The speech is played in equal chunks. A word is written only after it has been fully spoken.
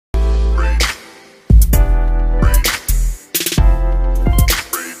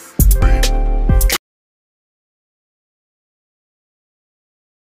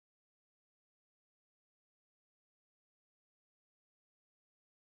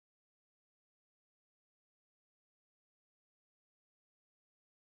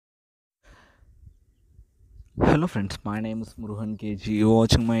Hello friends, my name is Muruhan KG. You're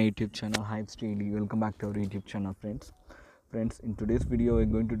watching my YouTube channel Hyipsdaily. Welcome back to our YouTube channel, friends. Friends, in today's video, we're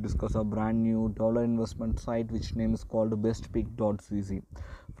going to discuss a brand new dollar investment site which name is called bestpick.cc.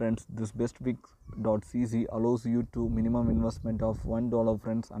 Friends, this bestpick.cc allows you to minimum investment of $1,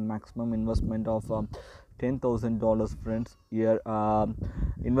 friends, and maximum investment of $10,000, friends. Here,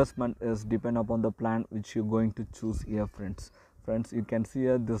 investment is depend upon the plan which you're going to choose here, friends. You can see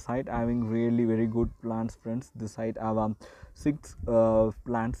here the site having really very good plans, friends. The site have six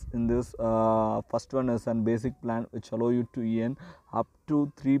plans in this. First one is a basic plan which allow you to earn up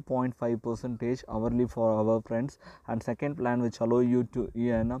to 3.5 percentage hourly for our friends, and second plan which allow you to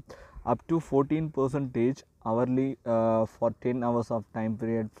earn up to 14 percentage hourly for 10 hours of time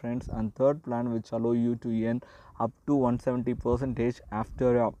period, friends, and third plan which allow you to earn up to 170 percentage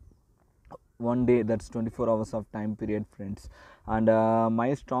after one day, that's 24 hours of time period, friends. And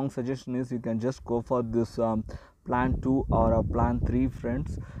my strong suggestion is you can just go for this plan 2 or plan 3,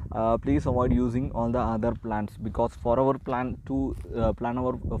 friends. Please avoid using all the other plans, because for our plan 2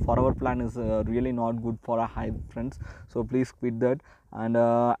 for our plan is really not good for a high, friends. So please quit that. And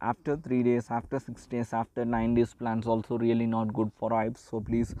after 3 days, after 6 days, after 9 days plans also really not good for Hyipes. So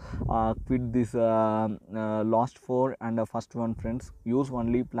please quit this last 4 and first one, friends. Use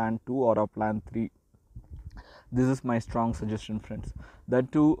only plan 2 or a plan 3. This is my strong suggestion, friends.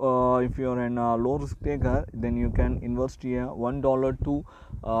 That too, if you are an low risk taker, then you can invest here $1 to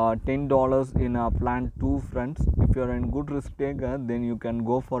 $10 in a plan 2, friends. If you are in good risk taker, then you can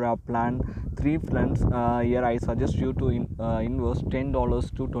go for a plan 3, friends. Here I suggest you to invest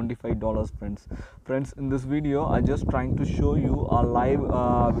 $10 to $25, friends. In this video I just trying to show you a live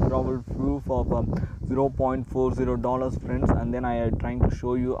withdrawal proof of $0.40, friends, and then I am trying to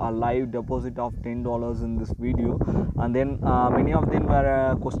show you a live deposit of $10 in this video. And then many of them were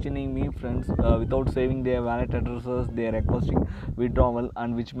questioning me, friends, without saving their wallet addresses they are requesting withdrawal,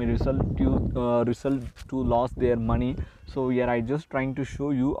 and which may result to lose their money. So here I just trying to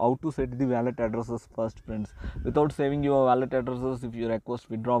show you how to set the wallet addresses first, friends. Without saving your wallet addresses, if you request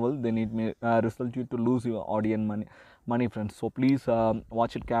withdrawal, then it may result you to lose your audience money, friends. So please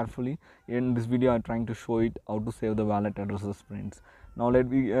watch it carefully. In this video I'm trying to show it how to save the wallet addresses, friends. Now let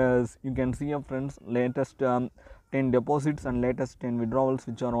me you can see here, friends, latest 10 deposits and latest 10 withdrawals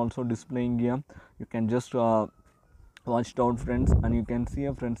which are also displaying here. You can just watch it out, friends. And you can see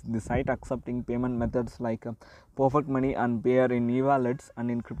here, friends, the site accepting payment methods like perfect money and payer in e-wallets,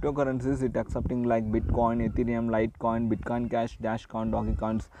 and in cryptocurrencies it accepting like Bitcoin, Ethereum, Litecoin, Bitcoin Cash, Dashcoin,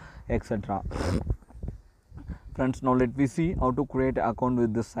 Dogecoins, etc. Friends, now let me see how to create an account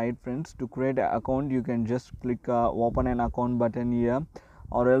with this site, friends. To create an account, you can just click open an account button here,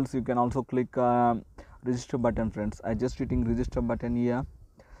 or else you can also click register button, friends. I just hitting register button here,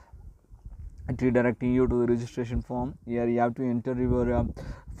 redirecting you to the registration form. Here you have to enter your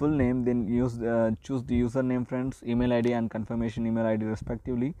full name, then choose the username, friends, email id and confirmation email id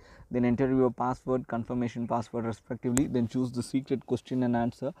respectively, then enter your password, confirmation password respectively, then choose the secret question and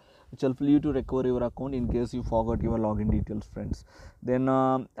answer which will help you to recover your account in case you forgot your login details, friends. Then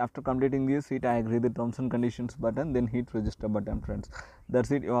after completing this, hit I agree the terms and conditions button, then hit register button, friends.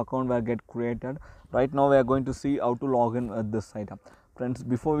 That's it, your account will get created. Right now we are going to see how to log in at this site. Friends,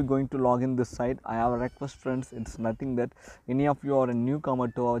 before we going to log in this site, I have a request, friends. It's nothing that any of you are a newcomer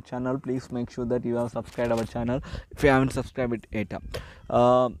to our channel, please make sure that you have subscribed our channel if you haven't subscribed it yet.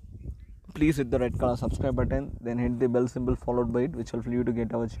 Please hit the red color subscribe button, then hit the bell symbol followed by it, which will help you to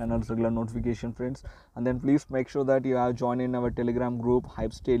get our channel's regular notification, friends. And then please make sure that you have joined in our Telegram group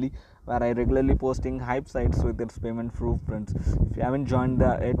Hyipsdaily, where I regularly posting Hyip Sites with its payment proof, friends. If you haven't joined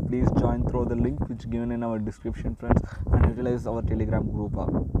it, please join through the link which given in our description, friends, and utilize our Telegram group.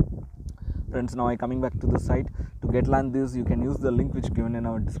 Friends, now I coming back to the site. To get land this, you can use the link which given in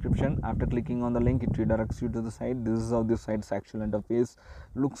our description. After clicking on the link, it redirects you to the site. This is how the site's actual interface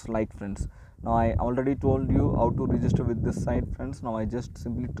looks like, friends. Now I already told you how to register with this site, friends. Now I just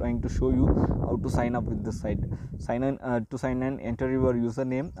simply trying to show you how to sign up with this site. To sign in, enter your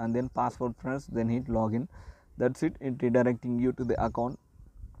username and then password, friends, then hit login. That's it, redirecting you to the account.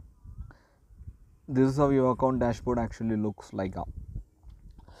 This is how your account dashboard actually looks like.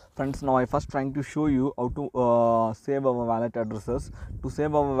 Friends, now I first trying to show you how to save our wallet addresses. To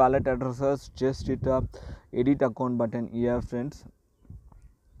save our wallet addresses, just hit edit account button here, friends.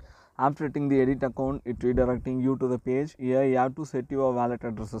 After hitting the edit account, it redirecting you to the page. Here you have to set your wallet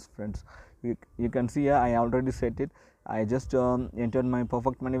addresses, friends. You can see here I already set it. I just entered my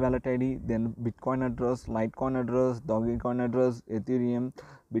perfect money wallet ID, then Bitcoin address, Litecoin address, Dogecoin address, Ethereum,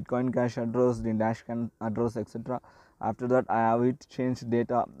 Bitcoin Cash address, then Dashcan address, etc. After that, I have it changed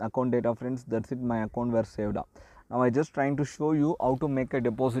data, account data, friends. That's it. My account were saved up. Now I just trying to show you how to make a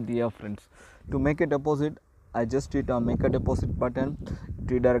deposit here, friends. To make a deposit, I just hit make a deposit button,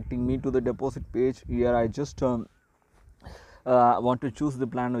 redirecting me to the deposit page. Here I just want to choose the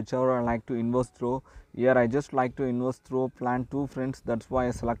plan whichever I like to invest through. Here I just like to invest through plan 2, friends. That's why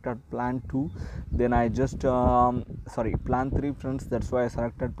I selected plan 2. Then I just plan 3, friends. That's why I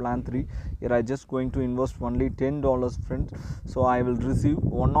selected plan 3. Here I just going to invest only $10, friends. So I will receive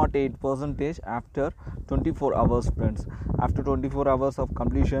 108% after 24 hours, friends. After 24 hours of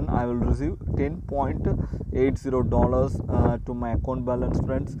completion, I will receive $10.80 to my account balance,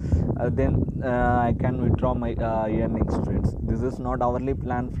 friends. Then I can withdraw my earnings, friends. This is not hourly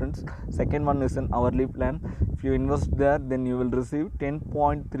plan, friends. Second one is an hourly plan. If you invest there, then you will receive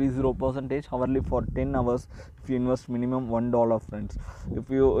 10.30% hourly for 10 hours if you invest minimum $1, friends. If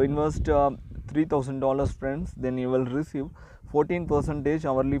you invest $3,000, friends, then you will receive 14%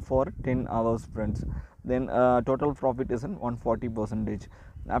 hourly for 10 hours, friends. Then total profit is in 140%.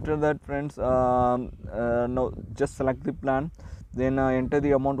 After that, friends, now just select the plan, then enter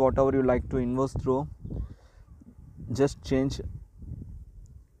the amount whatever you like to invest through. Just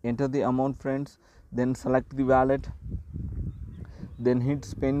enter the amount, friends, then select the wallet, then hit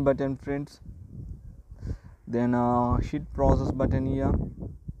spend button, friends, then hit process button here.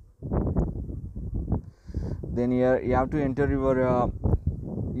 Then here you have to enter your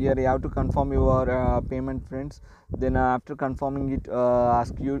here you have to confirm your payment, friends. Then after confirming it,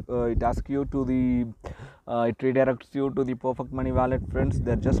 it asks you to the it redirects you to the perfect money wallet, friends.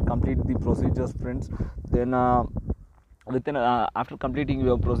 Then just complete the procedures, friends. Then after completing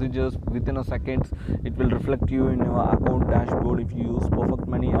your procedures, within a seconds it will reflect you in your account dashboard if you use perfect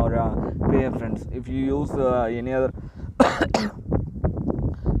money or pay, friends. If you use any other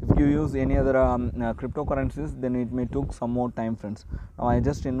if you use any other cryptocurrencies, then it may take some more time, friends. Now I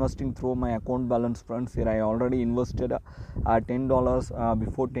just investing through my account balance, friends. Here I already invested $10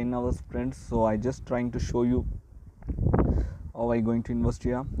 before 10 hours, friends. So I just trying to show you how I going to invest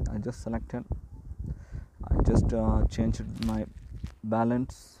here. I just selected, I just changed my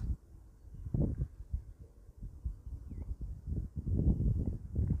balance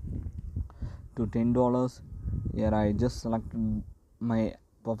to $10. Here I just selected my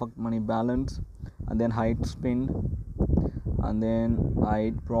perfect money balance, and then I hit spend, and then I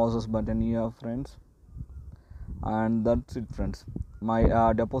hit process button here, friends. And that's it, friends.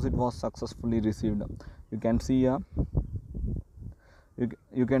 My deposit was successfully received. You can see here.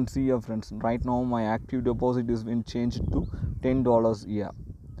 You can see here, friends. Right now my active deposit is been changed to $10 here,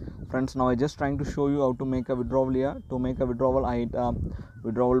 friends. Now I just trying to show you how to make a withdrawal here. To make a withdrawal, I hit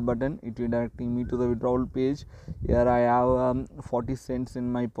withdrawal button. It redirecting me to the withdrawal page. Here I have 40 cents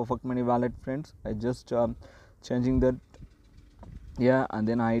in my perfect money wallet, friends. I just changing that here, and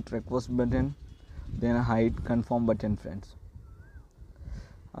then I hit request button, then I hit confirm button, friends.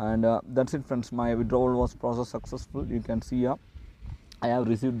 And that's it, friends. My withdrawal was processed successful. You can see here I have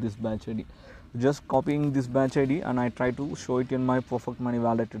received this batch ID. Just copying this batch ID and I try to show it in my perfect money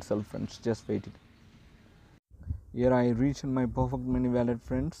wallet itself, friends. Just wait it. Here I reach in my perfect money wallet,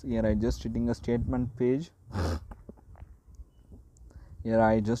 friends. Here I just hitting a statement page. Here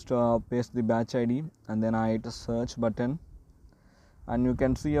I just paste the batch ID, and then I hit a search button, and you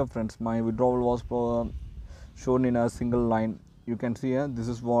can see here, friends, my withdrawal was shown in a single line. You can see here, this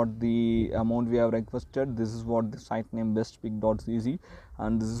is what the amount we have requested, this is what the site name bestpick.cc,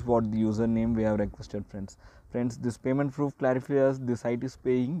 and this is what the username we have requested, friends. This payment proof clarifies the site is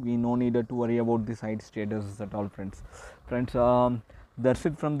paying. We no need to worry about the site status at all, friends. That's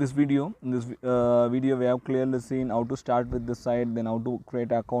it from this video. In this video we have clearly seen how to start with the site, then how to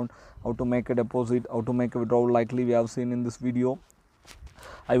create an account, how to make a deposit, how to make a withdrawal. Likely we have seen in this video.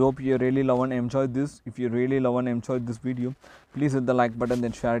 I hope you really love and enjoyed this. If you really love and enjoyed this video, please hit the like button,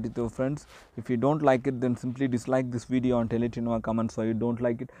 then share it with your friends. If you don't like it, then simply dislike this video and tell it in our comments why you don't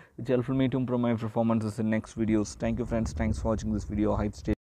like it. It helps me to improve my performances in next videos. Thank you, friends. Thanks for watching this video. Hyipsdaily.